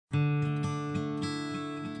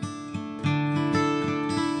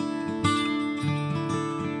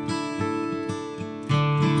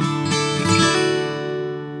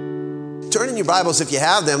in your Bibles, if you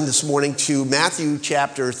have them, this morning to Matthew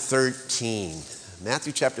chapter 13.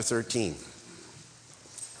 Matthew chapter 13.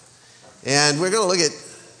 And we're going to look at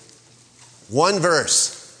one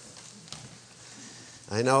verse.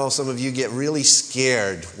 I know some of you get really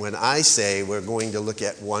scared when I say we're going to look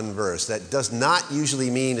at one verse. That does not usually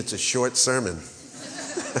mean it's a short sermon.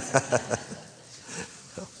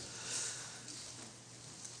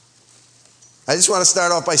 I just want to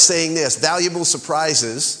start off by saying this. Valuable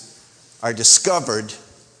surprises are discovered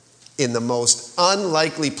in the most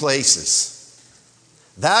unlikely places.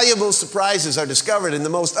 Valuable surprises are discovered in the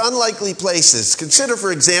most unlikely places. Consider,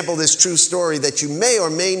 for example, this true story that you may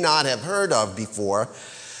or may not have heard of before.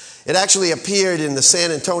 It actually appeared in the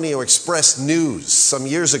San Antonio Express News some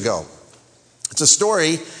years ago. It's a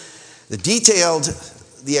story that detailed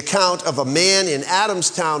the account of a man in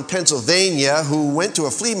Adamstown, Pennsylvania, who went to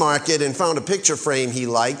a flea market and found a picture frame he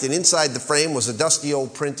liked, and inside the frame was a dusty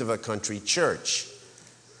old print of a country church.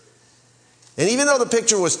 And even though the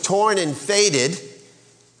picture was torn and faded,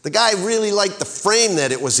 the guy really liked the frame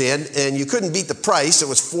that it was in, and you couldn't beat the price. It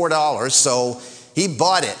was $4, so he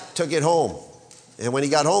bought it, took it home. And when he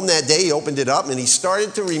got home that day, he opened it up and he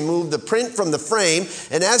started to remove the print from the frame,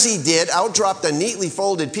 and as he did, out dropped a neatly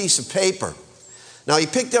folded piece of paper. Now, he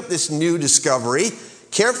picked up this new discovery,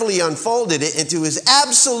 carefully unfolded it, and to his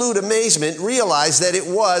absolute amazement, realized that it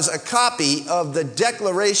was a copy of the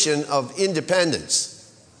Declaration of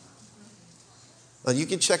Independence. Well, you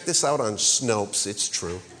can check this out on Snopes, it's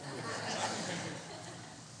true.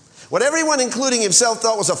 What everyone, including himself,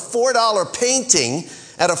 thought was a $4 painting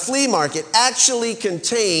at a flea market actually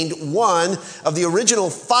contained one of the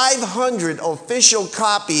original 500 official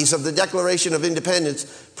copies of the Declaration of Independence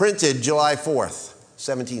printed July 4th.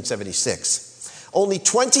 1776. Only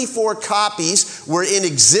 24 copies were in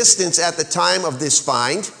existence at the time of this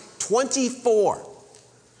find. 24.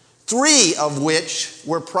 3 of which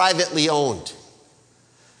were privately owned.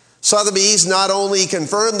 Sotheby's not only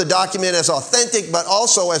confirmed the document as authentic, but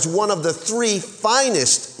also as one of the 3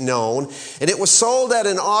 finest known, and it was sold at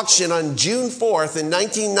an auction on June 4th in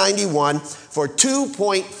 1991 for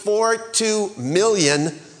 $2.42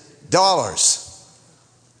 million.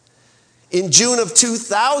 In June of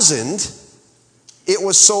 2000, it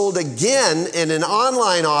was sold again in an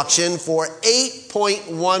online auction for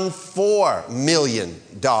 $8.14 million.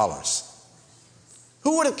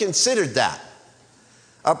 Who would have considered that?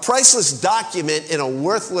 A priceless document in a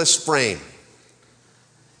worthless frame.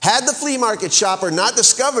 Had the flea market shopper not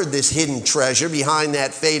discovered this hidden treasure behind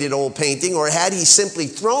that faded old painting, or had he simply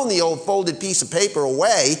thrown the old folded piece of paper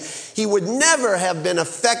away, he would never have been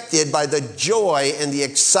affected by the joy and the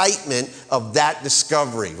excitement of that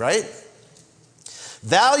discovery, right?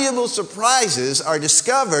 Valuable surprises are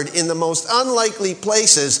discovered in the most unlikely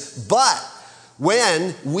places, but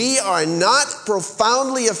when we are not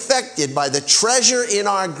profoundly affected by the treasure in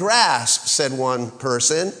our grasp, said one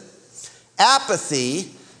person, apathy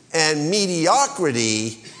and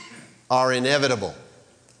mediocrity are inevitable.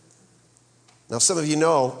 Now, some of you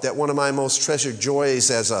know that one of my most treasured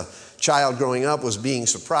joys as a child growing up was being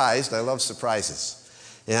surprised. I love surprises,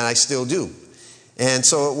 and I still do. And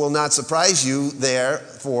so it will not surprise you,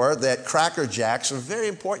 therefore, that Cracker Jacks were very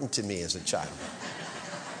important to me as a child.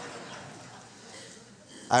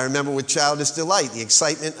 I remember with childish delight the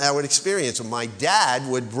excitement I would experience when my dad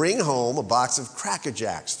would bring home a box of Cracker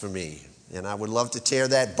Jacks for me. And I would love to tear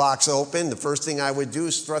that box open. The first thing I would do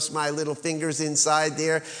is thrust my little fingers inside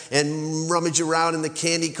there and rummage around in the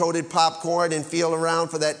candy-coated popcorn and feel around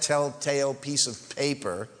for that telltale piece of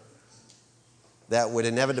paper that would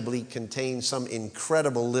inevitably contain some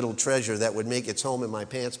incredible little treasure that would make its home in my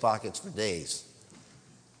pants pockets for days,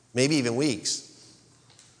 maybe even weeks.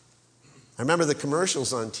 I remember the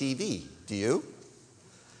commercials on TV. Do you?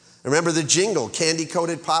 I remember the jingle,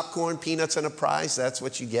 candy-coated popcorn, peanuts and a prize. That's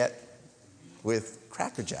what you get with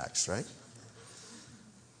Cracker Jacks, right?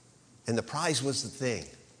 And the prize was the thing.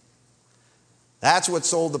 That's what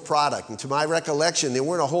sold the product. And to my recollection, there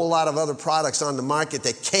weren't a whole lot of other products on the market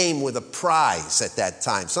that came with a prize at that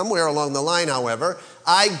time. Somewhere along the line, however,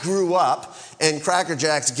 I grew up and Cracker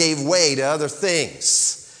Jacks gave way to other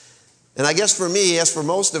things. And I guess for me, as for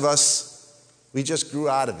most of us, we just grew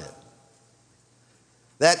out of it.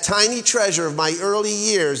 That tiny treasure of my early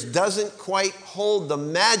years doesn't quite hold the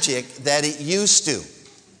magic that it used to.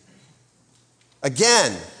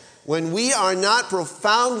 Again, when we are not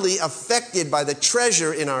profoundly affected by the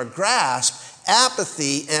treasure in our grasp,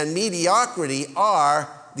 apathy and mediocrity are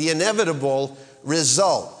the inevitable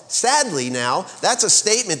result. Sadly now, that's a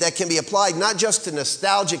statement that can be applied not just to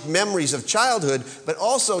nostalgic memories of childhood, but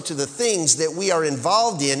also to the things that we are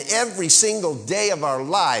involved in every single day of our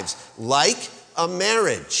lives, like a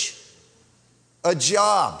marriage, a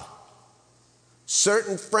job,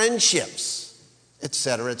 certain friendships,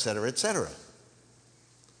 etc., etc., etc.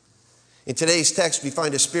 In today's text, we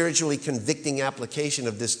find a spiritually convicting application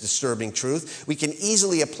of this disturbing truth. We can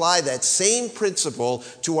easily apply that same principle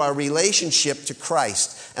to our relationship to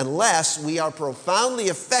Christ, unless we are profoundly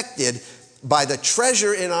affected by the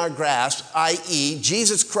treasure in our grasp, i.e.,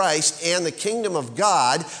 Jesus Christ and the kingdom of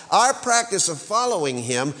God. Our practice of following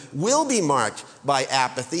him will be marked by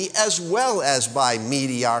apathy as well as by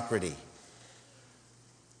mediocrity.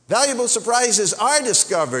 Valuable surprises are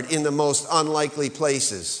discovered in the most unlikely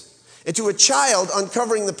places. And to a child,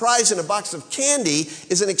 uncovering the prize in a box of candy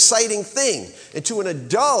is an exciting thing. And to an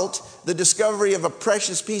adult, the discovery of a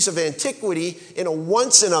precious piece of antiquity in a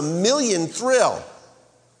once-in-a-million thrill.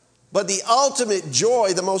 But the ultimate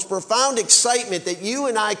joy, the most profound excitement that you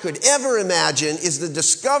and I could ever imagine is the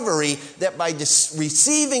discovery that by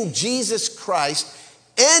receiving Jesus Christ,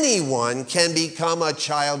 anyone can become a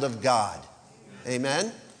child of God.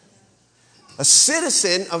 Amen? A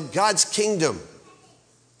citizen of God's kingdom.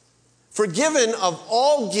 Forgiven of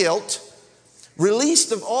all guilt,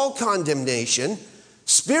 released of all condemnation,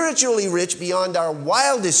 spiritually rich beyond our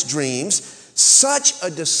wildest dreams, such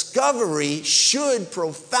a discovery should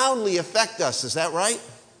profoundly affect us. Is that right?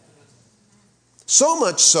 So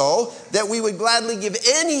much so that we would gladly give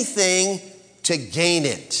anything to gain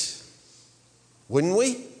it. Wouldn't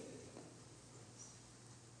we?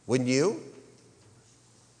 Wouldn't you?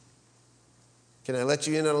 Can I let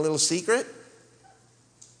you in on a little secret?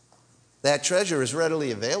 That treasure is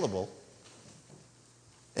readily available,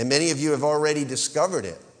 and many of you have already discovered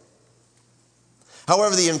it.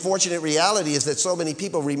 However, the unfortunate reality is that so many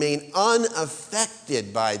people remain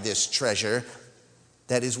unaffected by this treasure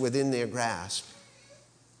that is within their grasp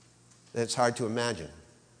that it's hard to imagine.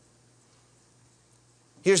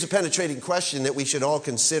 Here's a penetrating question that we should all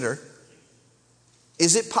consider.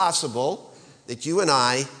 Is it possible that you and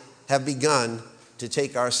I have begun to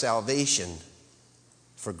take our salvation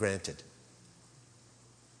for granted?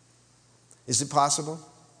 Is it possible?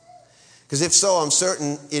 Because if so, I'm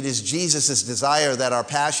certain it is Jesus' desire that our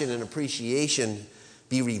passion and appreciation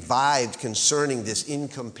be revived concerning this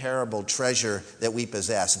incomparable treasure that we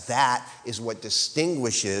possess. That is what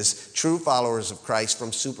distinguishes true followers of Christ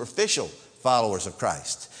from superficial followers of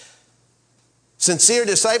Christ. Sincere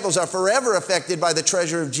disciples are forever affected by the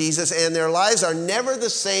treasure of Jesus, and their lives are never the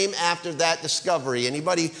same after that discovery.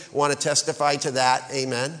 Anybody want to testify to that?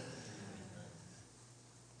 Amen?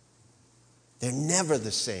 They're never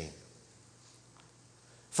the same.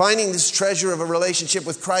 Finding this treasure of a relationship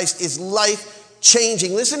with Christ is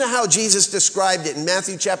life-changing. Listen to how Jesus described it in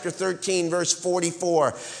Matthew chapter 13, verse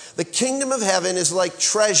 44. The kingdom of heaven is like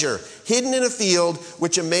treasure hidden in a field,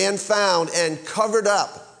 which a man found and covered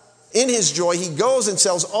up. In his joy, he goes and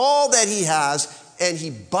sells all that he has, and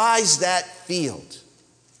he buys that field.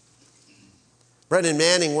 Brennan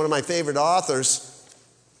Manning, one of my favorite authors,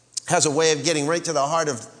 has a way of getting right to the heart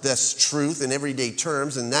of this truth in everyday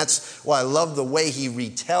terms, and that's why I love the way he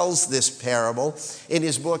retells this parable. In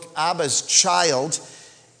his book, Abba's Child,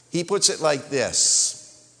 he puts it like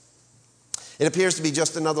this. It appears to be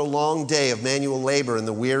just another long day of manual labor in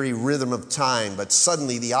the weary rhythm of time, but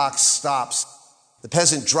suddenly the ox stops. The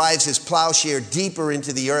peasant drives his plowshare deeper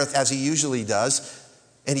into the earth, as he usually does,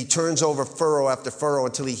 and he turns over furrow after furrow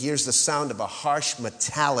until he hears the sound of a harsh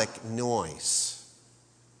metallic noise.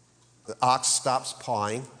 The ox stops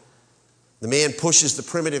pawing. The man pushes the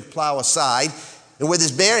primitive plow aside, and with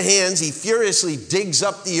his bare hands, he furiously digs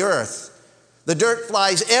up the earth. The dirt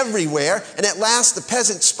flies everywhere, and at last the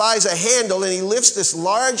peasant spies a handle, and he lifts this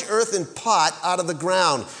large earthen pot out of the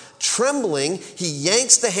ground. Trembling, he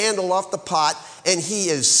yanks the handle off the pot, and he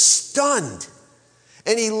is stunned.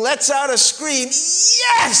 And he lets out a scream,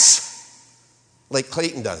 "Yes!" like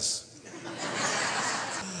Clayton does.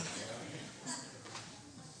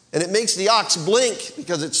 And it makes the ox blink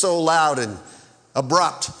because it's so loud and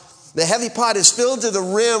abrupt. The heavy pot is filled to the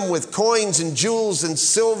rim with coins and jewels and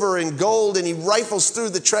silver and gold, and he rifles through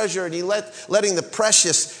the treasure, and letting the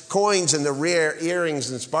precious coins and the rare earrings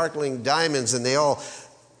and sparkling diamonds, and they all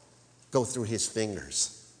go through his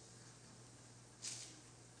fingers.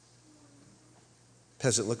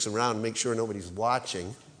 Peasant looks around to make sure nobody's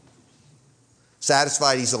watching.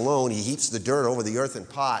 Satisfied he's alone, he heaps the dirt over the earthen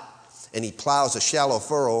pot, and he plows a shallow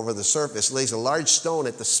furrow over the surface, lays a large stone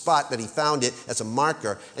at the spot that he found it as a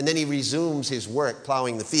marker, and then he resumes his work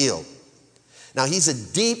plowing the field. Now, he's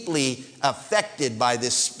deeply affected by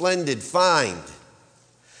this splendid find.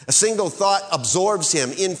 A single thought absorbs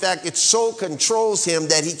him. In fact, it so controls him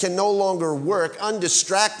that he can no longer work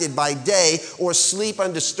undistracted by day or sleep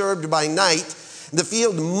undisturbed by night. The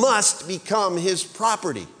field must become his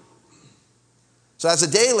property. So as a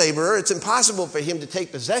day laborer, it's impossible for him to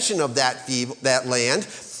take possession of that land,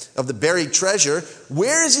 of the buried treasure.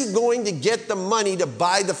 Where is he going to get the money to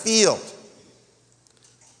buy the field?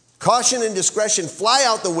 Caution and discretion fly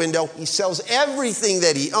out the window. He sells everything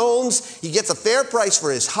that he owns. He gets a fair price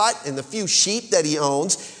for his hut and the few sheep that he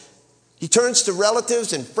owns. He turns to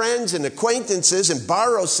relatives and friends and acquaintances and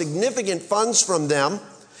borrows significant funds from them.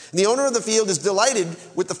 And the owner of the field is delighted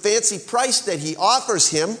with the fancy price that he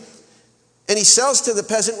offers him, and he sells to the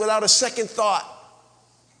peasant without a second thought.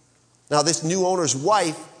 Now, this new owner's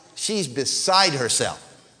wife, she's beside herself.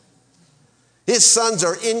 His sons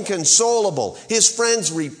are inconsolable. His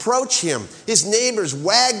friends reproach him. His neighbors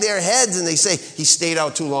wag their heads and they say, he stayed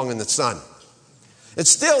out too long in the sun. And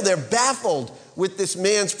still they're baffled with this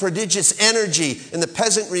man's prodigious energy, and the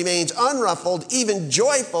peasant remains unruffled, even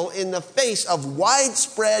joyful in the face of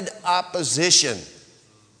widespread opposition.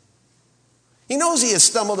 He knows he has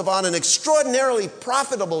stumbled upon an extraordinarily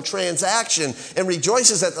profitable transaction and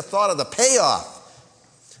rejoices at the thought of the payoff.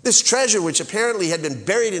 This treasure, which apparently had been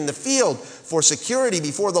buried in the field for security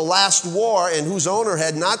before the last war and whose owner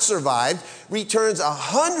had not survived, returns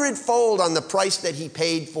 100-fold on the price that he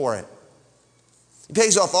paid for it. He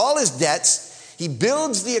pays off all his debts. He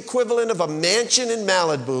builds the equivalent of a mansion in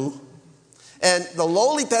Malibu. And the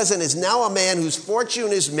lowly peasant is now a man whose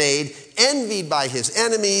fortune is made, envied by his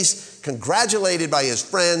enemies, congratulated by his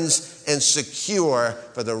friends, and secure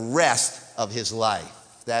for the rest of his life.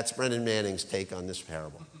 That's Brennan Manning's take on this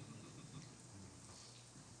parable.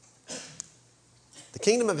 The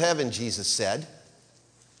kingdom of heaven, Jesus said,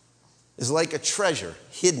 is like a treasure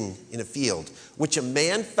hidden in a field, which a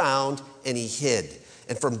man found and he hid.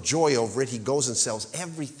 And from joy over it, he goes and sells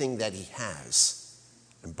everything that he has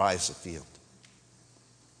and buys the field.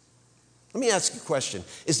 Let me ask you a question.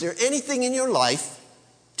 Is there anything in your life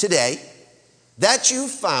today that you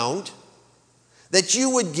found that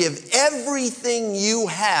you would give everything you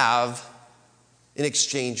have in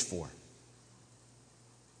exchange for?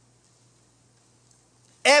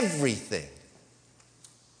 Everything.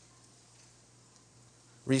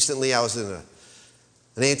 Recently, I was in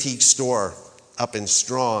an antique store up in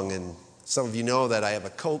Strong, and some of you know that I have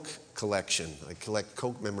a Coke collection. I collect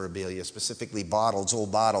Coke memorabilia, specifically bottles,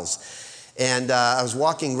 old bottles. And I was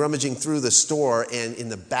rummaging through the store, and in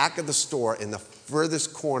the back of the store, in the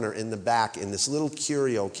furthest corner in the back, in this little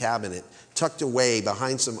curio cabinet, tucked away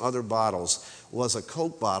behind some other bottles, was a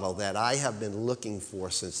Coke bottle that I have been looking for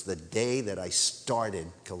since the day that I started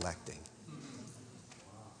collecting.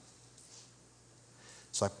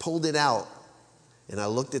 So I pulled it out, and I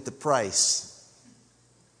looked at the price,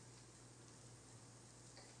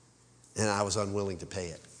 and I was unwilling to pay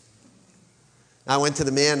it. I went to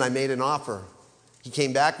the man, I made an offer. He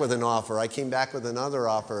came back with an offer. I came back with another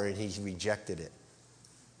offer, and he rejected it.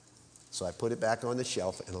 So I put it back on the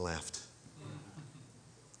shelf and left.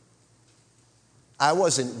 I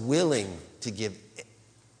wasn't willing to give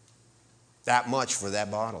that much for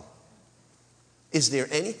that bottle. Is there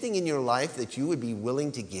anything in your life that you would be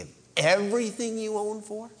willing to give everything you own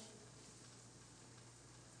for?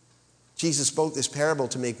 Jesus spoke this parable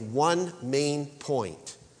to make one main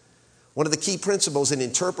point. One of the key principles in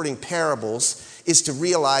interpreting parables is to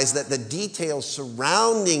realize that the details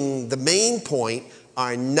surrounding the main point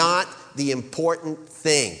are not the important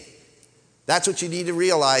thing. That's what you need to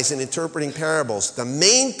realize in interpreting parables. The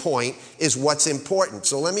main point is what's important.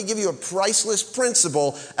 So let me give you a priceless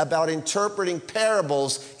principle about interpreting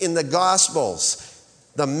parables in the Gospels.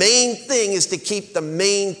 The main thing is to keep the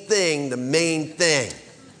main thing the main thing.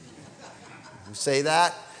 You say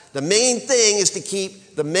that? The main thing is to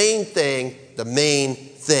keep the main thing the main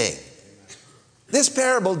thing. This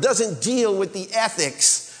parable doesn't deal with the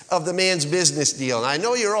ethics of the man's business deal. And I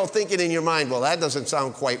know you're all thinking in your mind, well, that doesn't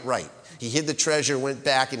sound quite right. He hid the treasure, went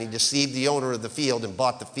back, and he deceived the owner of the field and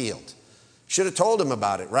bought the field. Should have told him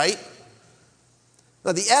about it, right?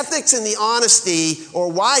 Now, the ethics and the honesty,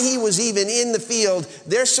 or why he was even in the field,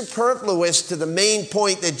 they're superfluous to the main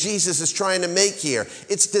point that Jesus is trying to make here.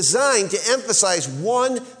 It's designed to emphasize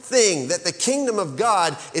one thing, that the kingdom of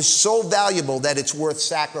God is so valuable that it's worth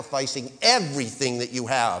sacrificing everything that you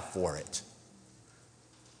have for it.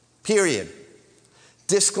 Period.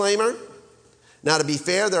 Disclaimer. Now, to be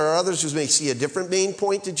fair, there are others who may see a different main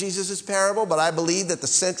point to Jesus' parable, but I believe that the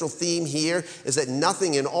central theme here is that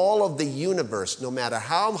nothing in all of the universe, no matter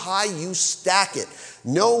how high you stack it,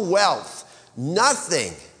 no wealth,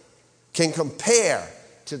 Nothing can compare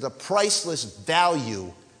to the priceless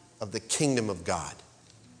value of the kingdom of God.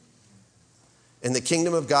 And the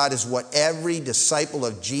kingdom of God is what every disciple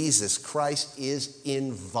of Jesus Christ is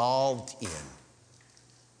involved in,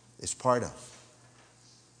 is part of.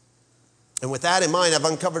 And with that in mind, I've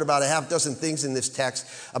uncovered about a half dozen things in this text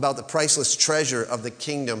about the priceless treasure of the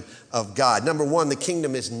kingdom of God. Number one, the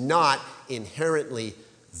kingdom is not inherently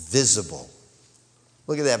visible.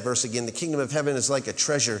 Look at that verse again. The kingdom of heaven is like a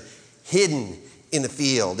treasure hidden in the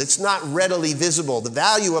field. It's not readily visible. The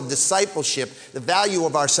value of discipleship, the value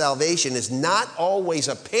of our salvation is not always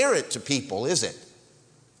apparent to people, is it?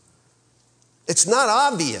 It's not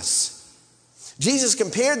obvious. Jesus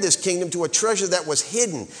compared this kingdom to a treasure that was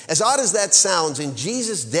hidden. As odd as that sounds, in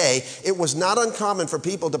Jesus' day, it was not uncommon for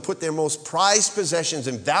people to put their most prized possessions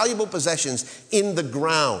and valuable possessions in the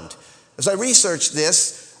ground. As I researched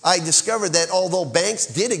this, I discovered that although banks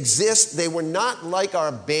did exist, they were not like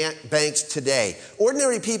our banks today.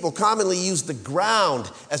 Ordinary people commonly used the ground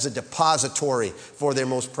as a depository for their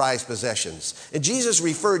most prized possessions. And Jesus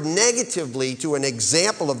referred negatively to an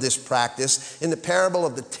example of this practice in the parable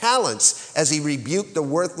of the talents as he rebuked the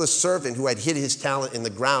worthless servant who had hid his talent in the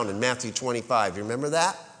ground in Matthew 25. You remember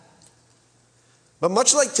that? But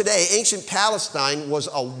much like today, ancient Palestine was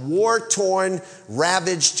a war-torn,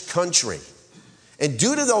 ravaged country. And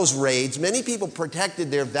due to those raids, many people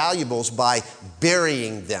protected their valuables by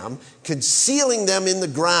burying them, concealing them in the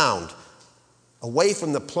ground, away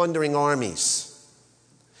from the plundering armies.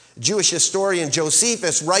 Jewish historian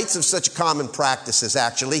Josephus writes of such common practices,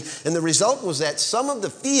 actually, and the result was that some of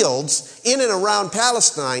the fields in and around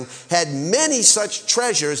Palestine had many such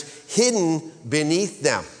treasures hidden beneath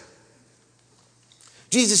them.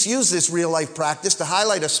 Jesus used this real-life practice to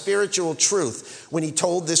highlight a spiritual truth. When he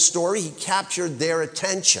told this story, he captured their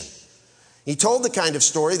attention. He told the kind of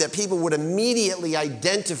story that people would immediately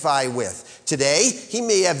identify with. Today, he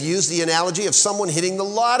may have used the analogy of someone hitting the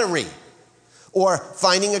lottery or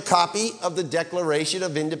finding a copy of the Declaration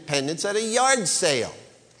of Independence at a yard sale.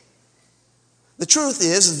 The truth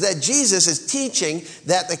is that Jesus is teaching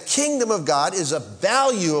that the kingdom of God is a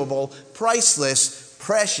valuable, priceless,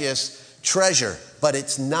 precious treasure. But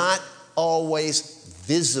it's not always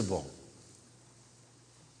visible.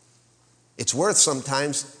 Its worth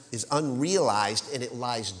sometimes is unrealized and it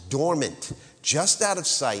lies dormant, just out of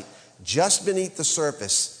sight, just beneath the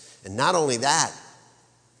surface. And not only that,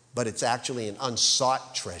 but it's actually an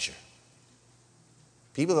unsought treasure.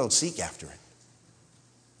 People don't seek after it.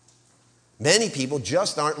 Many people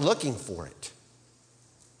just aren't looking for it.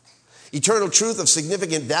 Eternal truth of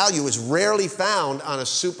significant value is rarely found on a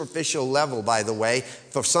superficial level, by the way.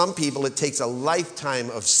 For some people, it takes a lifetime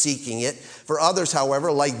of seeking it. For others,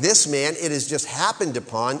 however, like this man, it is just happened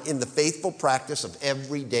upon in the faithful practice of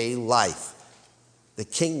everyday life. The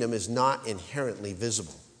kingdom is not inherently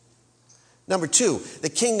visible. Number two, the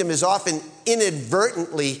kingdom is often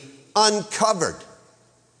inadvertently uncovered.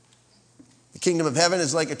 The kingdom of heaven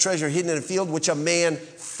is like a treasure hidden in a field which a man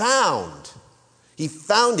found. He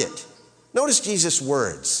found it. Notice Jesus'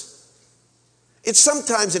 words. It's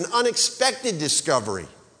sometimes an unexpected discovery.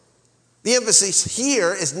 The emphasis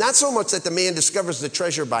here is not so much that the man discovers the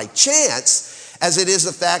treasure by chance as it is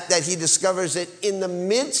the fact that he discovers it in the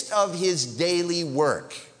midst of his daily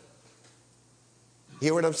work.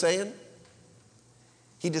 Hear what I'm saying?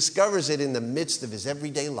 He discovers it in the midst of his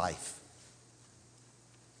everyday life.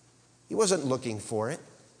 He wasn't looking for it,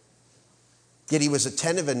 yet he was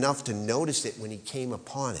attentive enough to notice it when he came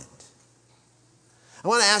upon it. I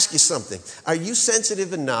want to ask you something. Are you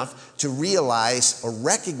sensitive enough to realize or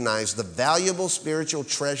recognize the valuable spiritual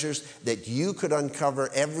treasures that you could uncover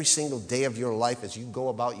every single day of your life as you go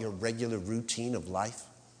about your regular routine of life?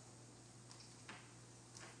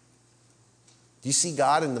 Do you see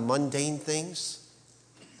God in the mundane things?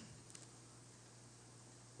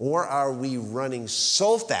 Or are we running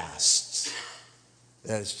so fast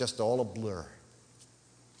that it's just all a blur?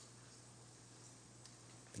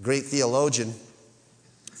 The great theologian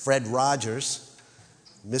Fred Rogers,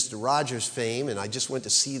 Mr. Rogers fame, and I just went to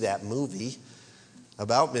see that movie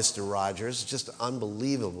about Mr. Rogers, just an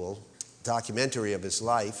unbelievable documentary of his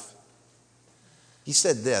life. He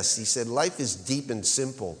said this, he said, life is deep and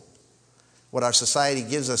simple. What our society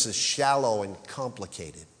gives us is shallow and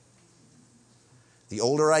complicated. The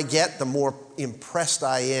older I get, the more impressed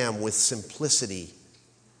I am with simplicity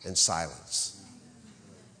and silence.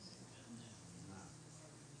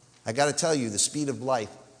 I got to tell you, the speed of life,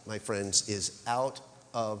 my friends, is out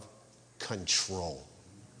of control.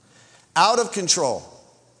 Out of control.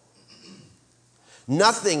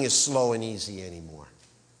 Nothing is slow and easy anymore.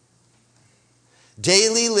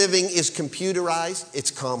 Daily living is computerized,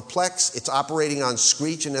 it's complex, it's operating on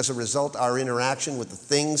screech, and as a result, our interaction with the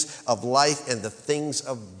things of life and the things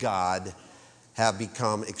of God have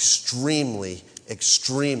become extremely,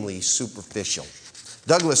 extremely superficial.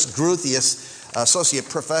 Douglas Groothuis, associate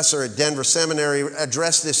professor at Denver Seminary,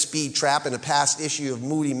 addressed this speed trap in a past issue of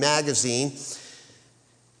Moody magazine.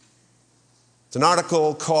 It's an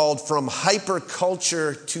article called From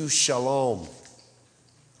Hyperculture to Shalom.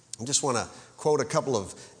 I just want to quote a couple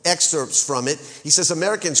of excerpts from it. He says,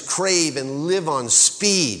 Americans crave and live on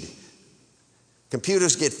speed.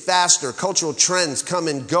 Computers get faster. Cultural trends come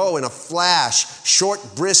and go in a flash. Short,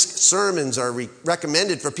 brisk sermons are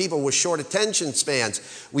recommended for people with short attention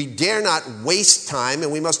spans. We dare not waste time,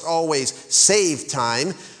 and we must always save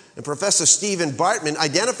time. And Professor Stephen Bartman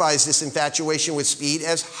identifies this infatuation with speed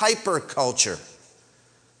as hyperculture.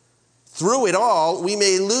 Through it all, we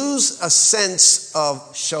may lose a sense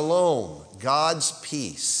of shalom, God's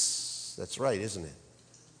peace. That's right, isn't it?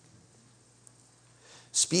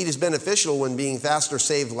 Speed is beneficial when being faster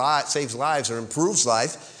saves lives or improves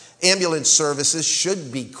life. Ambulance services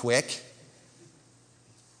should be quick.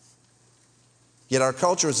 Yet our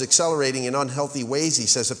culture is accelerating in unhealthy ways, he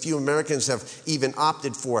says. A few Americans have even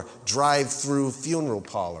opted for drive-through funeral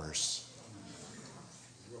parlors.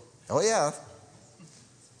 Oh, yeah.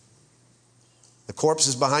 The corpse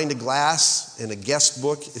is behind a glass, and a guest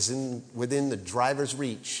book is within the driver's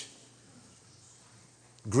reach.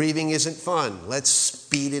 Grieving isn't fun. Let's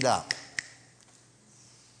speed it up.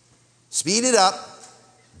 Speed it up.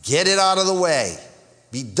 Get it out of the way.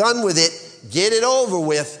 Be done with it. Get it over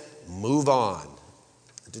with. Move on.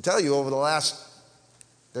 And to tell you, over the last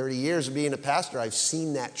 30 years of being a pastor, I've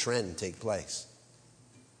seen that trend take place.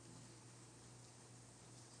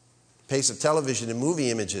 Pace of television and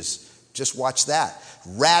movie images, just watch that.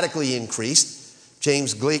 Radically increased.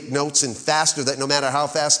 James Gleick notes in Faster that no matter how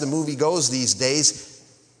fast the movie goes these days,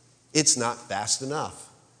 it's not fast enough.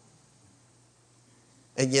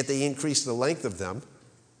 And yet they increase the length of them.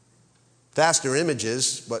 Faster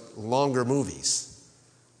images, but longer movies.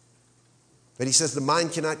 But he says the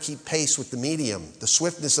mind cannot keep pace with the medium. The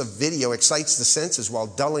swiftness of video excites the senses while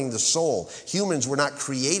dulling the soul. Humans were not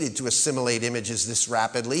created to assimilate images this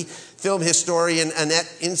rapidly. Film historian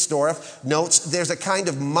Annette Insdorf notes there's a kind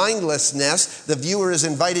of mindlessness. The viewer is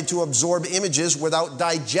invited to absorb images without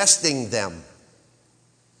digesting them.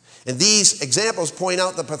 And these examples point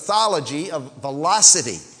out the pathology of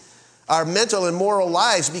velocity. Our mental and moral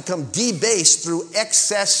lives become debased through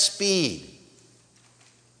excess speed.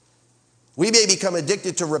 We may become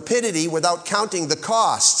addicted to rapidity without counting the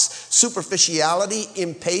costs. Superficiality,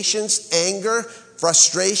 impatience, anger,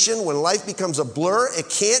 frustration. When life becomes a blur, it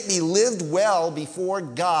can't be lived well before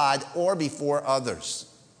God or before others.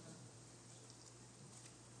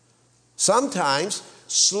 Sometimes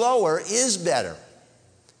slower is better.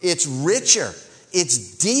 It's richer.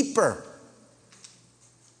 It's deeper.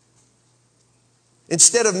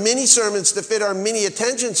 Instead of mini sermons to fit our mini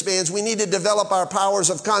attention spans, we need to develop our powers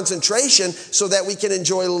of concentration so that we can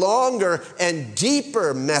enjoy longer and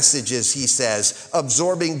deeper messages, he says.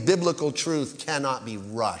 Absorbing biblical truth cannot be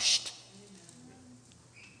rushed.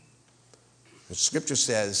 The Scripture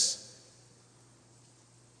says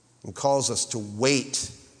and calls us to wait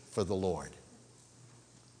for the Lord,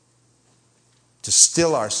 to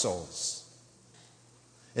still our souls.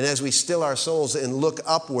 And as we still our souls and look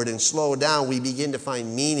upward and slow down, we begin to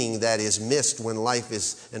find meaning that is missed when life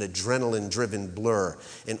is an adrenaline-driven blur.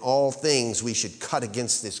 In all things, we should cut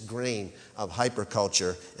against this grain of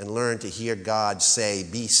hyperculture and learn to hear God say,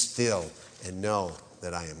 "Be still and know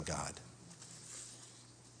that I am God."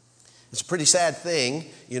 It's a pretty sad thing,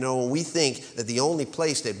 when we think that the only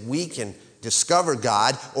place that we can discover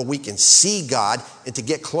God or we can see God and to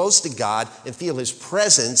get close to God and feel His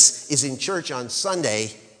presence is in church on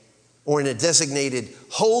Sunday or in a designated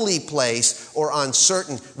holy place or on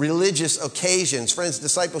certain religious occasions. Friends,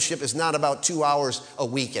 discipleship is not about 2 hours a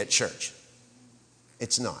week at church.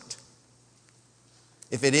 It's not.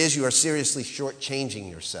 If it is, you are seriously shortchanging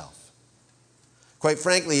yourself. Quite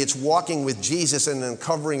frankly, it's walking with Jesus and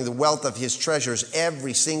uncovering the wealth of His treasures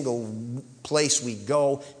every single place we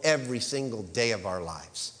go, every single day of our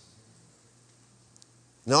lives.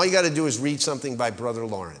 And all you got to do is read something by Brother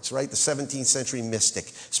Lawrence, right? The 17th century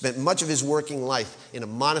mystic. Spent much of his working life in a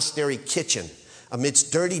monastery kitchen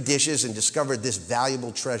amidst dirty dishes and discovered this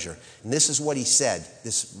valuable treasure. And this is what he said.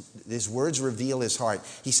 His words reveal his heart.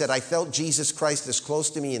 He said, "I felt Jesus Christ as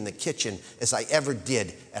close to me in the kitchen as I ever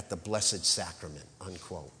did at the Blessed Sacrament,"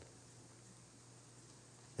 unquote.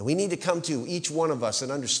 And we need to come to, each one of us,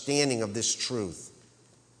 an understanding of this truth.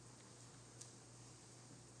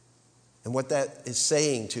 And what that is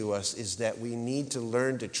saying to us is that we need to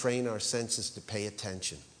learn to train our senses to pay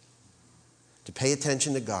attention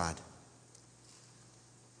to God.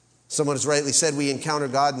 Someone has rightly said we encounter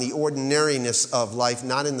God in the ordinariness of life,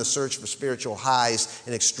 not in the search for spiritual highs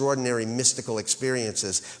and extraordinary mystical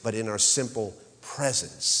experiences, but in our simple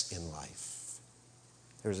presence in life.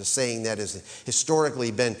 There's a saying that has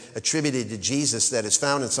historically been attributed to Jesus that is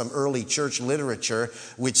found in some early church literature,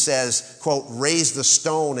 which says, quote, "Raise the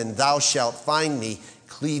stone and thou shalt find me,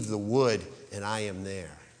 cleave the wood and I am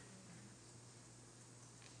there."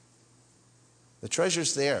 The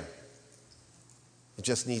treasure's there. It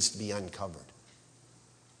just needs to be uncovered.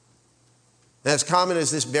 And as common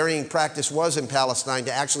as this burying practice was in Palestine,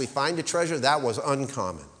 to actually find a treasure, that was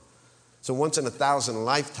uncommon. So once in 1,000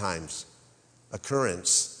 lifetimes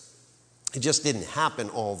occurrence. It just didn't happen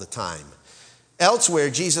all the time. Elsewhere,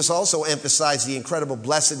 Jesus also emphasized the incredible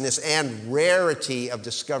blessedness and rarity of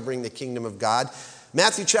discovering the kingdom of God.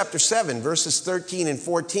 Matthew chapter 7, verses 13 and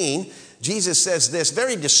 14, Jesus says this,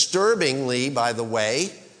 very disturbingly, by the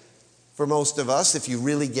way, for most of us, if you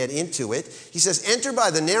really get into it. He says, "Enter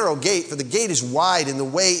by the narrow gate, for the gate is wide and the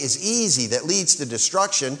way is easy that leads to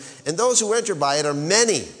destruction, and those who enter by it are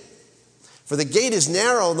many. For the gate is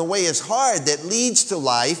narrow and the way is hard that leads to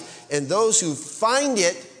life, and those who find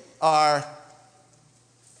it are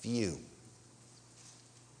few."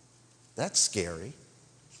 That's scary.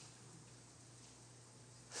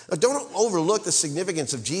 Now, don't overlook the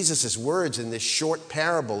significance of Jesus' words in this short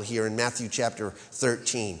parable here in Matthew chapter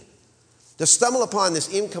 13. To stumble upon this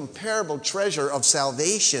incomparable treasure of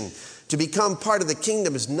salvation, to become part of the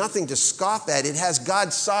kingdom, is nothing to scoff at. It has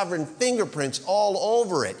God's sovereign fingerprints all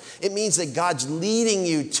over it. It means that God's leading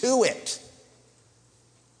you to it.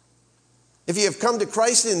 If you have come to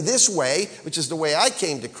Christ in this way, which is the way I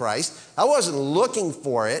came to Christ, I wasn't looking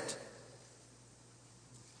for it.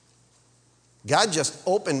 God just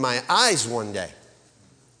opened my eyes one day.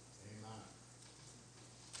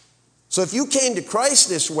 So if you came to Christ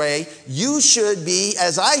this way, you should be,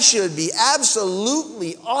 as I should be,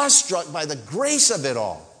 absolutely awestruck by the grace of it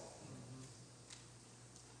all.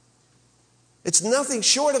 It's nothing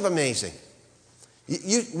short of amazing.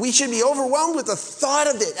 We should be overwhelmed with the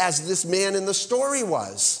thought of it, as this man in the story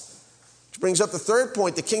was. Which brings up the third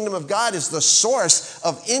point. The kingdom of God is the source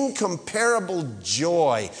of incomparable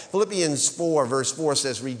joy. Philippians 4, verse 4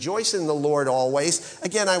 says, "Rejoice in the Lord always."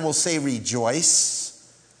 Again, I will say rejoice.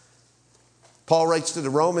 Paul writes to the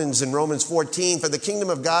Romans in Romans 14, "For the kingdom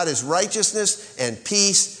of God is righteousness and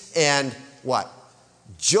peace and" what?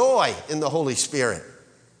 "Joy in the Holy Spirit."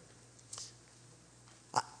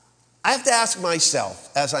 I have to ask myself,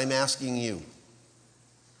 as I'm asking you,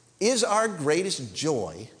 is our greatest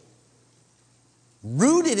joy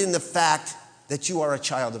rooted in the fact that you are a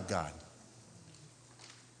child of God,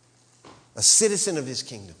 a citizen of His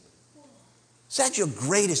kingdom? Is that your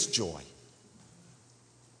greatest joy?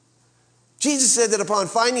 Jesus said that upon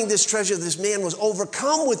finding this treasure, this man was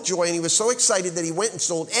overcome with joy, and he was so excited that he went and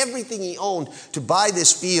sold everything he owned to buy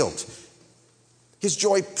this field. His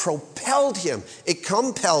joy propelled him. It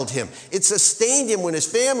compelled him. It sustained him when his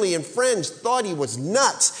family and friends thought he was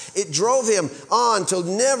nuts. It drove him on to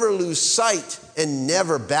never lose sight and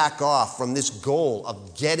never back off from this goal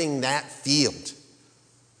of getting that field.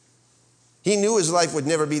 He knew his life would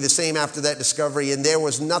never be the same after that discovery, and there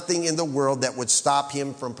was nothing in the world that would stop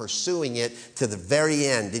him from pursuing it to the very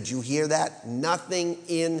end. Did you hear that? Nothing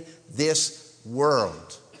in this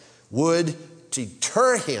world would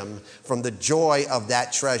deter him from the joy of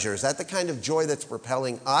that treasure. Is that the kind of joy that's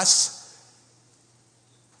propelling us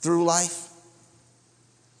through life?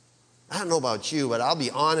 I don't know about you, but I'll be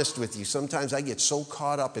honest with you. Sometimes I get so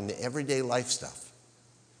caught up in the everyday life stuff,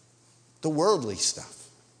 the worldly stuff,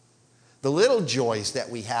 the little joys that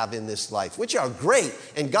we have in this life, which are great,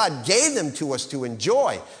 and God gave them to us to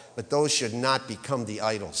enjoy, but those should not become the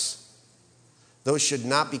idols. Those should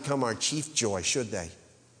not become our chief joy, should they?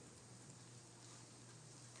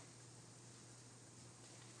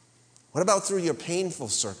 What about through your painful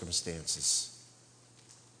circumstances?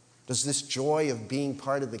 Does this joy of being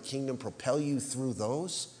part of the kingdom propel you through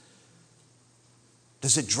those?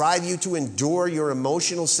 Does it drive you to endure your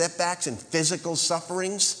emotional setbacks and physical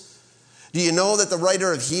sufferings? Do you know that the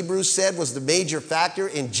writer of Hebrews said was the major factor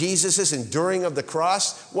in Jesus' enduring of the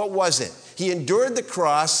cross? What was it? He endured the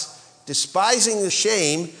cross, despising the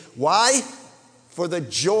shame. Why? For the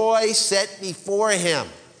joy set before him.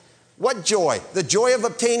 What joy? The joy of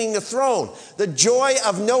obtaining the throne. The joy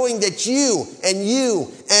of knowing that you and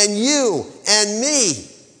you and you and me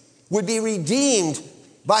would be redeemed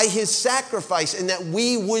by his sacrifice and that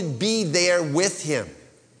we would be there with him.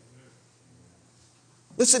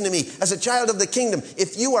 Listen to me. As a child of the kingdom,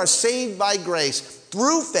 if you are saved by grace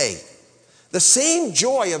through faith, the same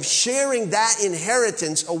joy of sharing that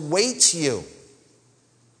inheritance awaits you.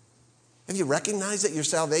 Have you recognized that your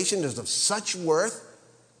salvation is of such worth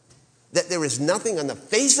that there is nothing on the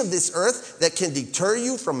face of this earth that can deter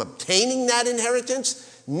you from obtaining that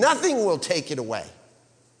inheritance? Nothing will take it away.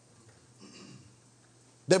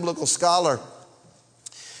 Biblical scholar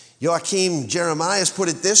Joachim Jeremias put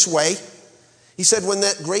it this way. He said, when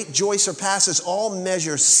that great joy surpasses all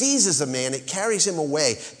measure, seizes a man, it carries him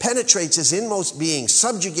away, penetrates his inmost being,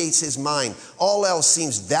 subjugates his mind. All else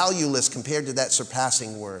seems valueless compared to that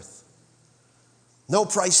surpassing worth. No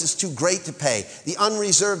price is too great to pay. The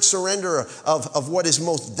unreserved surrender of what is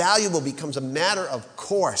most valuable becomes a matter of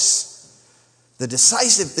course. The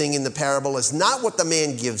decisive thing in the parable is not what the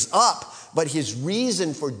man gives up, but his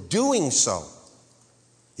reason for doing so.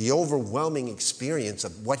 The overwhelming experience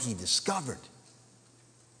of what he discovered.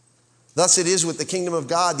 Thus it is with the kingdom of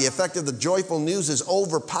God. The effect of the joyful news is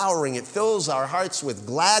overpowering. It fills our hearts with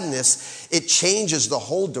gladness. It changes the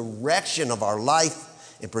whole direction of our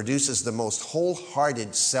life. It produces the most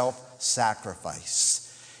wholehearted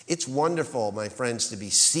self-sacrifice. It's wonderful, my friends, to be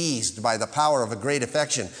seized by the power of a great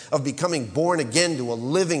affection, of becoming born again to a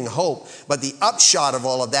living hope. But the upshot of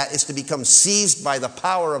all of that is to become seized by the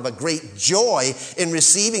power of a great joy in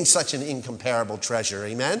receiving such an incomparable treasure.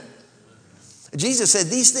 Amen? Jesus said,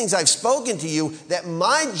 these things I've spoken to you, that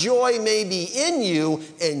my joy may be in you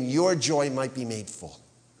and your joy might be made full.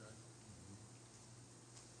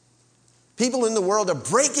 People in the world are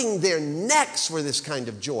breaking their necks for this kind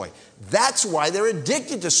of joy. That's why they're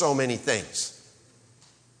addicted to so many things.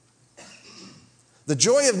 The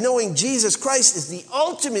joy of knowing Jesus Christ is the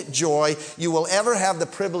ultimate joy you will ever have the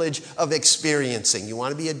privilege of experiencing. You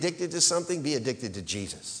want to be addicted to something? Be addicted to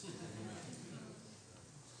Jesus.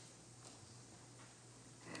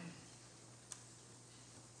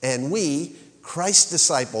 And we, Christ's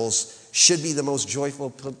disciples, should be the most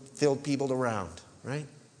joyful-filled people around, right?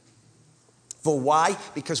 For why?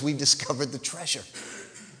 Because we've discovered the treasure.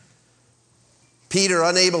 Peter,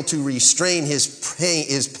 unable to restrain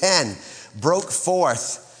his pen, broke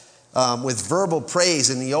forth with verbal praise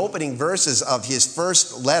in the opening verses of his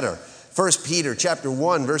first letter. 1 Peter chapter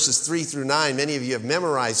 1, verses 3 through 9. Many of you have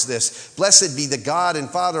memorized this. Blessed be the God and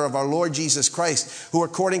Father of our Lord Jesus Christ, who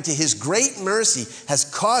according to his great mercy has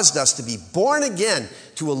caused us to be born again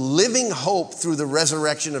to a living hope through the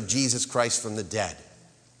resurrection of Jesus Christ from the dead.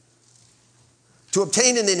 To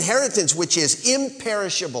obtain an inheritance which is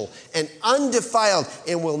imperishable and undefiled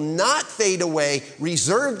and will not fade away,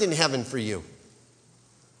 reserved in heaven for you.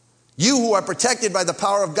 You who are protected by the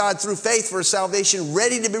power of God through faith for salvation,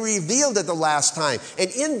 ready to be revealed at the last time. And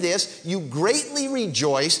in this you greatly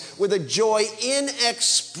rejoice with a joy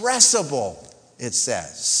inexpressible, it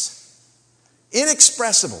says.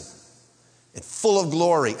 Inexpressible and full of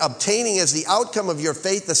glory, obtaining as the outcome of your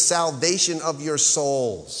faith the salvation of your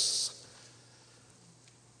souls.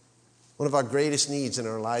 One of our greatest needs in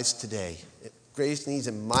our lives today, greatest needs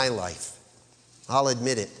in my life, I'll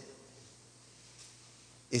admit it,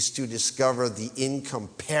 is to discover the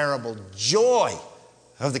incomparable joy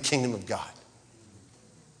of the kingdom of God.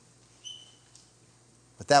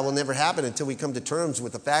 But that will never happen until we come to terms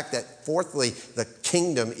with the fact that, fourthly, the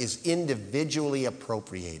kingdom is individually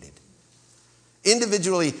appropriated.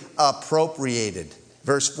 Individually appropriated.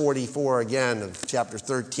 Verse 44 again of chapter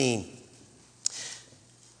 13.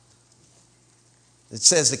 It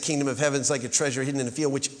says the kingdom of heaven is like a treasure hidden in a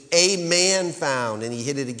field, which a man found, and he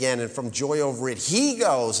hid it again. And from joy over it, he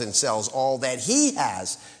goes and sells all that he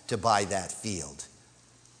has to buy that field.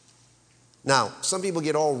 Now, some people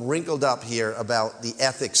get all wrinkled up here about the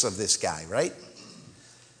ethics of this guy, right?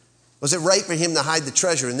 Was it right for him to hide the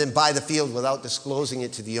treasure and then buy the field without disclosing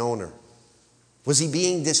it to the owner? Was he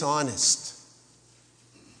being dishonest?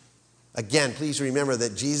 Again, please remember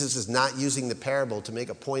that Jesus is not using the parable to make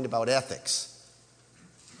a point about ethics.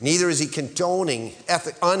 Neither is he condoning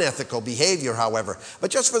unethical behavior, however. But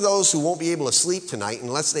just for those who won't be able to sleep tonight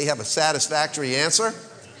unless they have a satisfactory answer,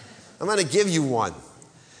 I'm going to give you one.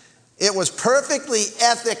 It was perfectly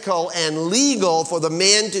ethical and legal for the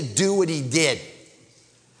man to do what he did.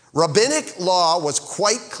 Rabbinic law was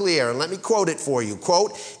quite clear, and let me quote it for you.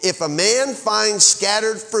 Quote, if a man finds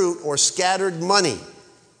scattered fruit or scattered money,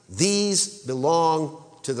 these belong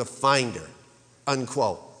to the finder,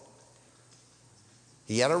 unquote.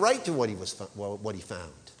 He had a right to what he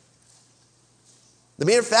found. The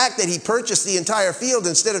mere fact that he purchased the entire field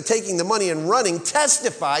instead of taking the money and running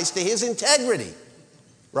testifies to his integrity,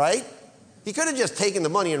 right? He could have just taken the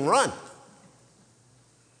money and run.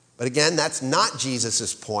 But again, that's not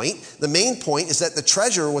Jesus' point. The main point is that the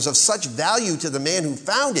treasure was of such value to the man who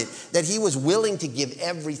found it that he was willing to give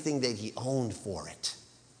everything that he owned for it.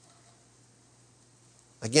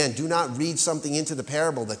 Again, do not read something into the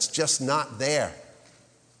parable that's just not there.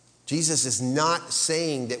 Jesus is not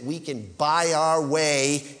saying that we can buy our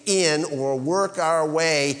way in or work our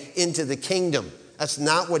way into the kingdom. That's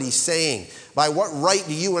not what he's saying. By what right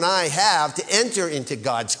do you and I have to enter into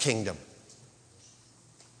God's kingdom?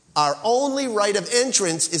 Our only right of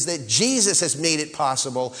entrance is that Jesus has made it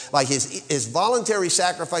possible by his voluntary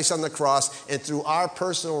sacrifice on the cross and through our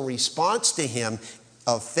personal response to him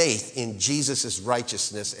of faith in Jesus'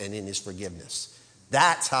 righteousness and in his forgiveness.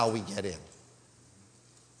 That's how we get in.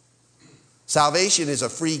 Salvation is a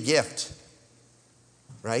free gift,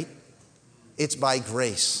 right? It's by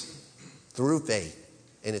grace, through faith,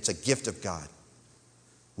 and it's a gift of God.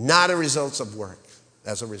 Not a result of work,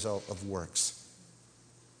 as a result of works.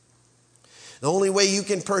 The only way you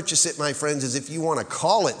can purchase it, my friends, is if you want to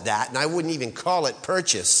call it that, and I wouldn't even call it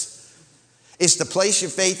purchase, is to place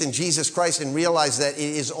your faith in Jesus Christ and realize that it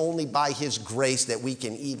is only by his grace that we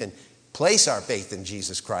can even place our faith in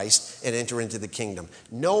Jesus Christ and enter into the kingdom.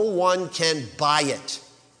 No one can buy it.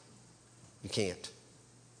 You can't.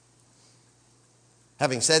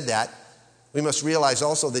 Having said that, we must realize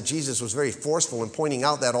also that Jesus was very forceful in pointing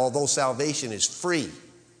out that although salvation is free,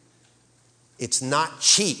 it's not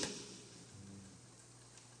cheap.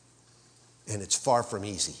 And it's far from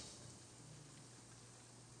easy.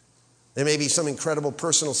 There may be some incredible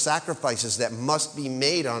personal sacrifices that must be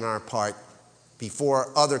made on our part before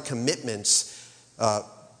other commitments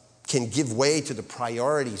can give way to the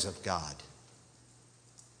priorities of God.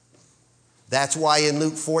 That's why in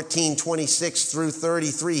Luke 14:26 through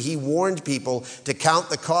 33, he warned people to count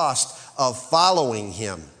the cost of following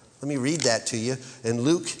him. Let me read that to you. In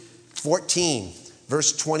Luke 14,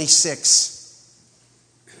 verse 26.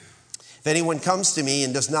 If anyone comes to me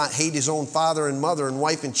and does not hate his own father and mother and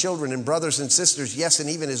wife and children and brothers and sisters, yes, and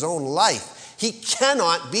even his own life, he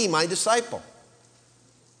cannot be my disciple.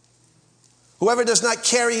 Whoever does not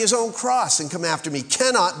carry his own cross and come after me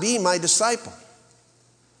cannot be my disciple.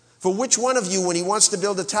 For which one of you, when he wants to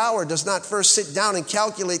build a tower, does not first sit down and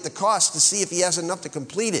calculate the cost to see if he has enough to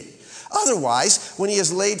complete it? Otherwise, when he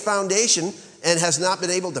has laid foundation and has not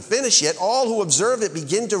been able to finish it, all who observe it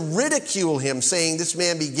begin to ridicule him, saying, this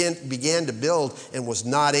man began to build and was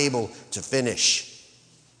not able to finish.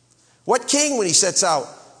 What king, when he sets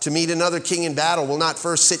out to meet another king in battle, will not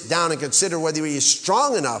first sit down and consider whether he is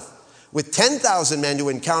strong enough with 10,000 men to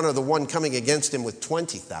encounter the one coming against him with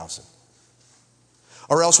 20,000?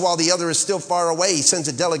 Or else while the other is still far away, he sends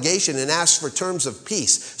a delegation and asks for terms of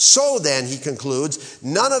peace. So then, he concludes,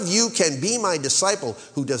 none of you can be my disciple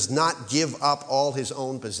who does not give up all his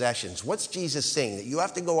own possessions. What's Jesus saying? That you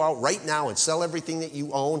have to go out right now and sell everything that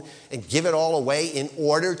you own and give it all away in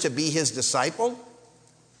order to be his disciple?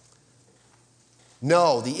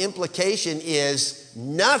 No, the implication is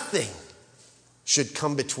nothing should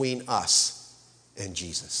come between us and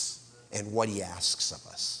Jesus and what he asks of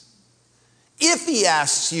us. If he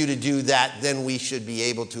asks you to do that, then we should be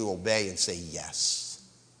able to obey and say yes.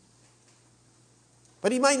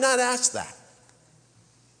 But he might not ask that.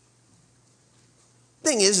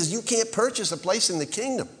 Thing is you can't purchase a place in the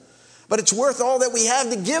kingdom. But it's worth all that we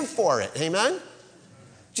have to give for it. Amen?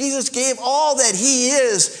 Jesus gave all that he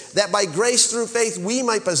is, that by grace through faith we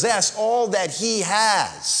might possess all that he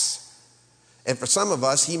has. And for some of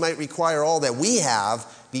us, he might require all that we have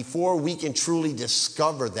before we can truly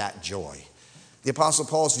discover that joy. The Apostle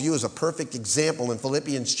Paul's view is a perfect example in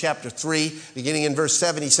Philippians chapter 3, beginning in verse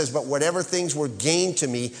 7. He says, but whatever things were gained to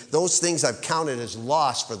me, those things I've counted as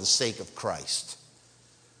loss for the sake of Christ.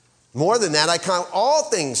 More than that, I count all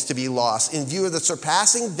things to be lost in view of the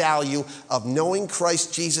surpassing value of knowing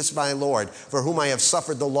Christ Jesus my Lord, for whom I have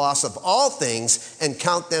suffered the loss of all things and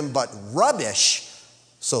count them but rubbish,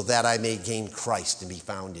 so that I may gain Christ and be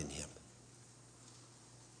found in him.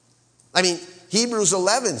 I mean, Hebrews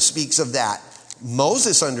 11 speaks of that.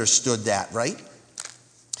 Moses understood that, right?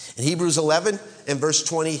 In Hebrews 11 and verse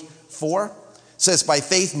 24 says, by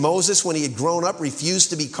faith Moses, when he had grown up, refused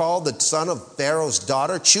to be called the son of Pharaoh's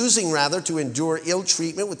daughter, choosing rather to endure ill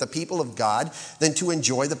treatment with the people of God than to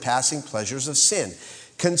enjoy the passing pleasures of sin,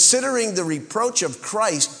 considering the reproach of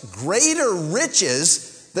Christ greater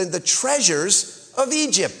riches than the treasures of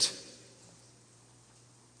Egypt.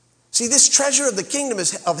 See, this treasure of the kingdom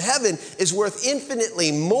of heaven is worth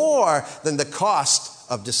infinitely more than the cost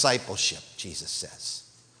of discipleship, Jesus says.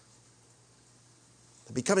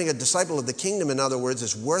 Becoming a disciple of the kingdom, in other words,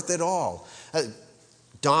 is worth it all.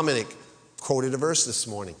 Dominic quoted a verse this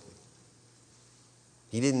morning.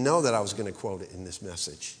 He didn't know that I was going to quote it in this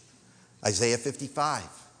message. Isaiah 55.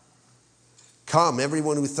 Come,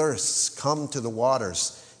 everyone who thirsts, come to the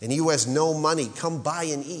waters. And he who has no money, come buy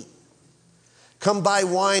and eat. Come buy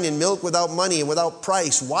wine and milk without money and without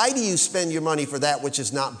price. Why do you spend your money for that which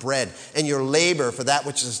is not bread, and your labor for that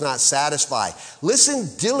which does not satisfy? Listen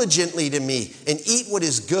diligently to me and eat what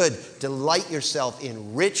is good. Delight yourself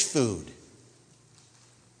in rich food.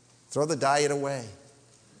 Throw the diet away.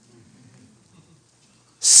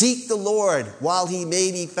 Seek the Lord while he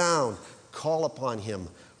may be found. Call upon him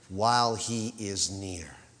while he is near.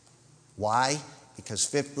 Why? Because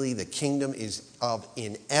fifthly, the kingdom is of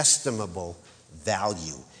inestimable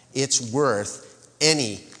value. It's worth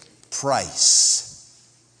any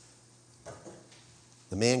price.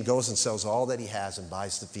 The man goes and sells all that he has and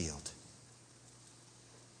buys the field.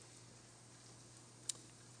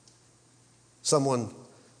 Someone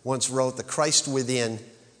once wrote, the Christ within,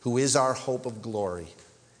 who is our hope of glory,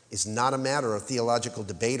 is not a matter of theological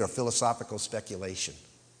debate or philosophical speculation.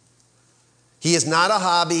 He is not a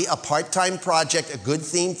hobby, a part-time project, a good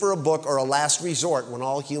theme for a book, or a last resort when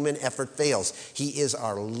all human effort fails. He is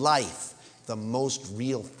our life, the most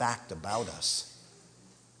real fact about us.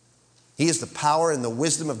 He is the power and the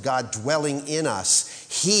wisdom of God dwelling in us.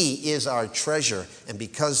 He is our treasure, and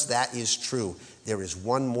because that is true, there is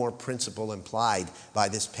one more principle implied by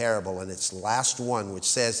this parable, and it's the last one, which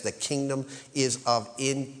says the kingdom is of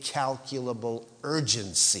incalculable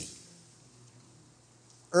urgency.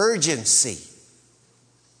 Urgency.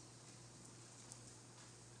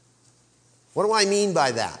 What do I mean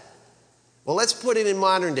by that? Well, let's put it in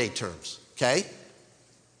modern day terms, okay?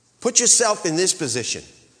 Put yourself in this position.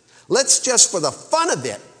 Let's just, for the fun of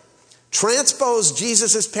it, transpose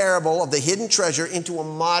Jesus' parable of the hidden treasure into a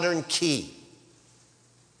modern key.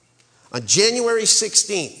 On January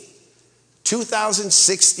 16th,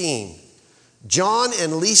 2016, John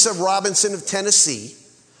and Lisa Robinson of Tennessee,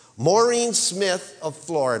 Maureen Smith of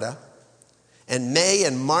Florida, and May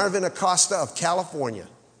and Marvin Acosta of California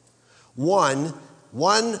won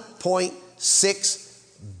 $1.6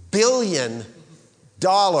 billion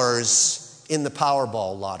in the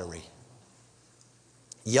Powerball lottery.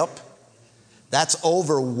 Yep. That's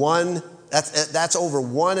over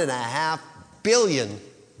 $1.5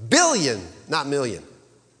 billion, not million,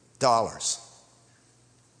 dollars.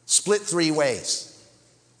 Split three ways.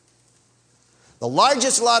 The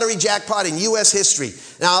largest lottery jackpot in U.S. history.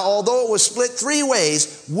 Now, although it was split three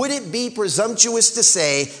ways, would it be presumptuous to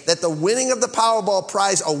say that the winning of the Powerball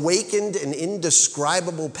prize awakened an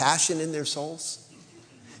indescribable passion in their souls?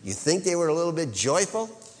 You think they were a little bit joyful?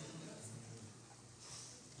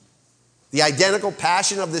 The identical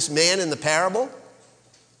passion of this man in the parable?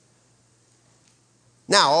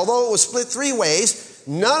 Now, although it was split three ways,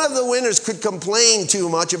 none of the winners could complain too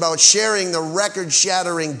much about sharing the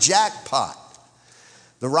record-shattering jackpot.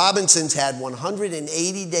 The Robinsons had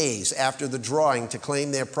 180 days after the drawing to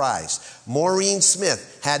claim their prize. Maureen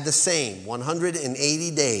Smith had the same,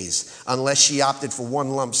 180 days, unless she opted for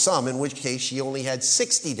one lump sum, in which case she only had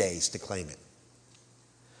 60 days to claim it.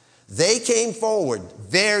 They came forward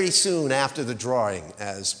very soon after the drawing,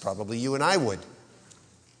 as probably you and I would,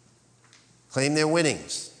 claim their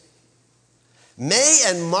winnings. May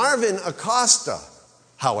and Marvin Acosta,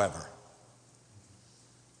 however,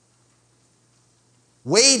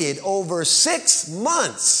 waited over 6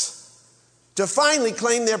 months to finally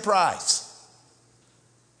claim their prize.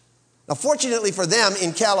 Now, fortunately for them,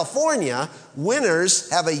 in California, winners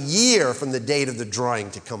have a year from the date of the drawing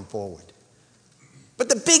to come forward. But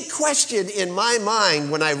the big question in my mind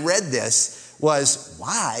when I read this was,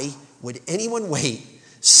 why would anyone wait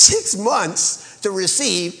 6 months to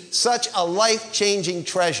receive such a life-changing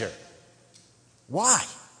treasure? Why?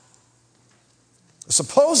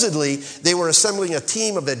 Supposedly, they were assembling a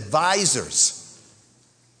team of advisors.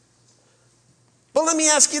 But let me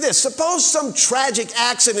ask you this. Suppose some tragic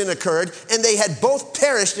accident occurred and they had both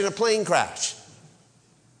perished in a plane crash.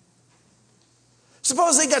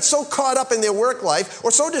 Suppose they got so caught up in their work life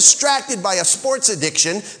or so distracted by a sports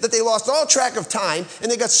addiction that they lost all track of time, and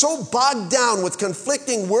they got so bogged down with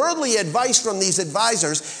conflicting worldly advice from these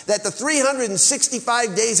advisors that the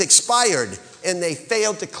 365 days expired and they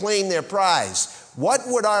failed to claim their prize. What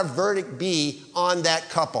would our verdict be on that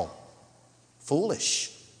couple?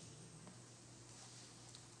 Foolish.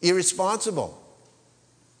 Irresponsible.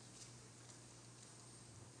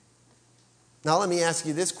 Now let me ask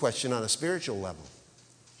you this question on a spiritual level.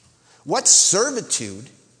 What servitude,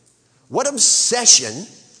 what obsession,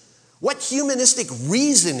 what humanistic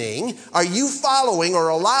reasoning are you following or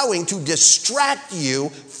allowing to distract you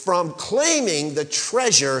from claiming the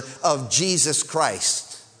treasure of Jesus Christ?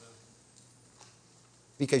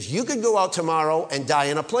 Because you could go out tomorrow and die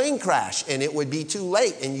in a plane crash, and it would be too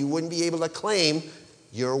late, and you wouldn't be able to claim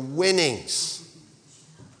your winnings.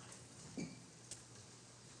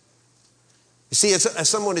 You see, as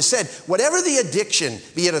someone has said, whatever the addiction,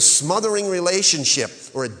 be it a smothering relationship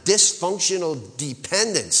or a dysfunctional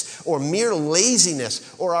dependence or mere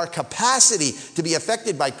laziness or our capacity to be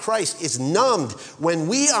affected by Christ is numbed when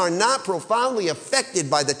we are not profoundly affected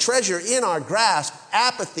by the treasure in our grasp,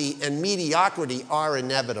 apathy and mediocrity are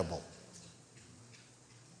inevitable.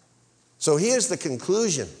 So here's the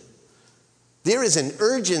conclusion. There is an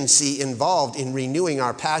urgency involved in renewing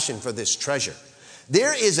our passion for this treasure.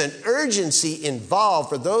 There is an urgency involved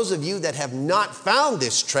for those of you that have not found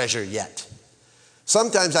this treasure yet.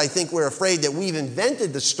 Sometimes I think we're afraid that we've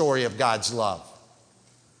invented the story of God's love.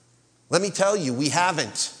 Let me tell you, we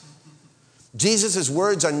haven't. Jesus'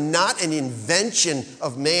 words are not an invention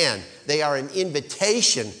of man. They are an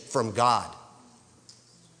invitation from God.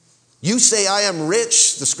 You say, I am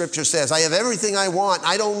rich, the scripture says. I have everything I want.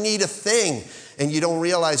 I don't need a thing. And you don't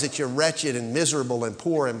realize that you're wretched and miserable and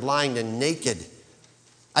poor and blind and naked.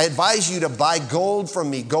 I advise you to buy gold from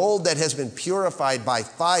me, gold that has been purified by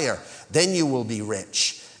fire. Then you will be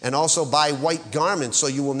rich. And also buy white garments so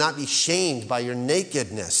you will not be shamed by your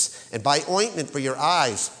nakedness. And buy ointment for your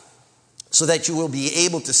eyes so that you will be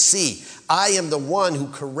able to see. I am the one who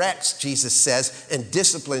corrects, Jesus says, and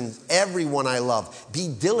disciplines everyone I love. Be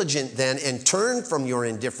diligent then and turn from your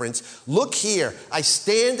indifference. Look here, I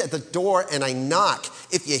stand at the door and I knock.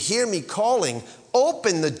 If you hear me calling,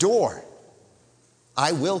 open the door.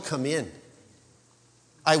 I will come in.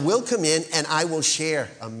 I will come in and I will share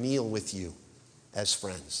a meal with you as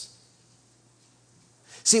friends.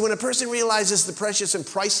 See, when a person realizes the precious and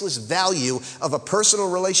priceless value of a personal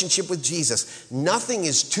relationship with Jesus, nothing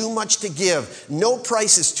is too much to give. No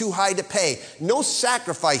price is too high to pay. No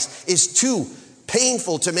sacrifice is too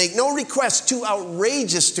painful to make. No request too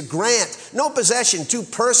outrageous to grant. No possession too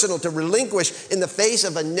personal to relinquish in the face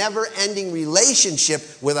of a never-ending relationship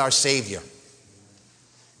with our Savior.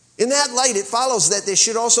 In that light, it follows that there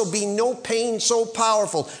should also be no pain so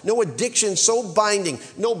powerful, no addiction so binding,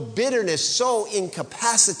 no bitterness so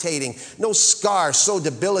incapacitating, no scar so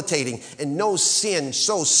debilitating, and no sin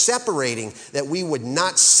so separating that we would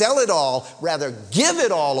not sell it all, rather give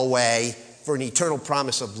it all away for an eternal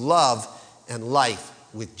promise of love and life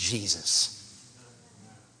with Jesus.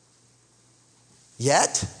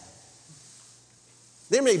 Yet,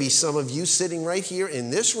 there may be some of you sitting right here in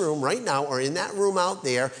this room right now or in that room out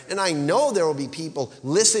there, and I know there will be people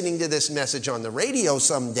listening to this message on the radio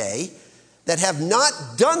someday that have not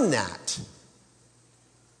done that.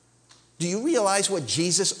 Do you realize what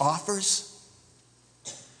Jesus offers?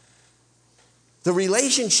 The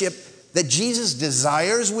relationship that Jesus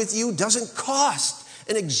desires with you doesn't cost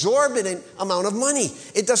an exorbitant amount of money.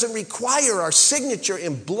 It doesn't require our signature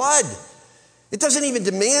in blood. It doesn't even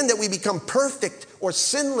demand that we become perfect or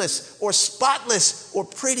sinless or spotless or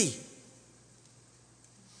pretty.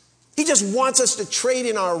 He just wants us to trade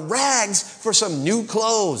in our rags for some new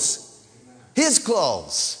clothes. His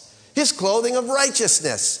clothes. His clothing of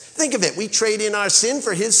righteousness. Think of it. We trade in our sin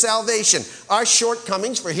for His salvation. Our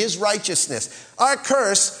shortcomings for His righteousness. Our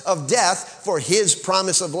curse of death for His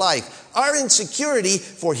promise of life. Our insecurity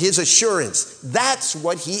for His assurance. That's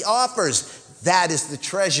what He offers. That is the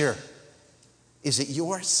treasure. Is it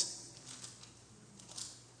yours?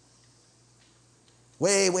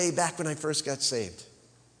 Way back when I first got saved,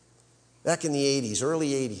 back in the 80s, early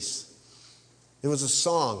 80s, there was a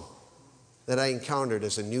song that I encountered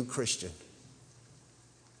as a new Christian.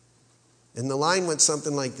 And the line went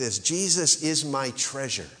something like this: Jesus is my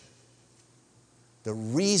treasure, the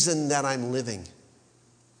reason that I'm living,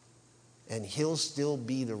 and He'll still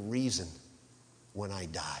be the reason when I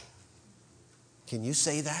die. Can you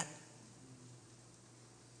say that?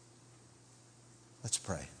 Let's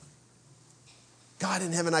pray. God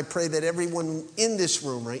in heaven, I pray that everyone in this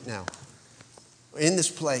room right now, in this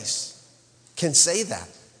place, can say that.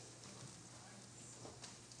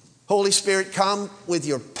 Holy Spirit, come with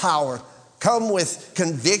your power. Come with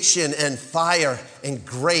conviction and fire and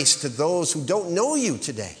grace to those who don't know you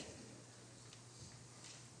today.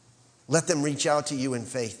 Let them reach out to you in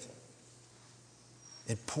faith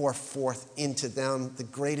and pour forth into them the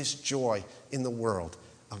greatest joy in the world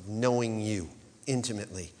of knowing you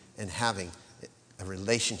intimately and having a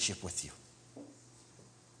relationship with you.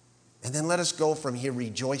 And then let us go from here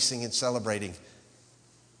rejoicing and celebrating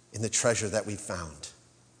in the treasure that we found.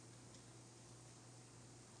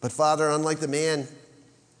 But Father, unlike the man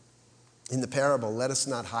in the parable, let us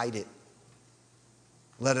not hide it.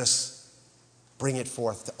 Let us bring it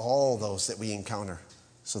forth to all those that we encounter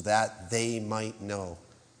so that they might know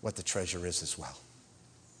what the treasure is as well.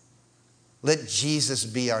 Let Jesus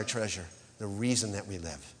be our treasure, the reason that we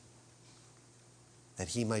live, that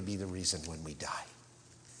he might be the reason when we die.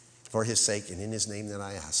 For his sake and in his name that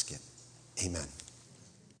I ask it. Amen.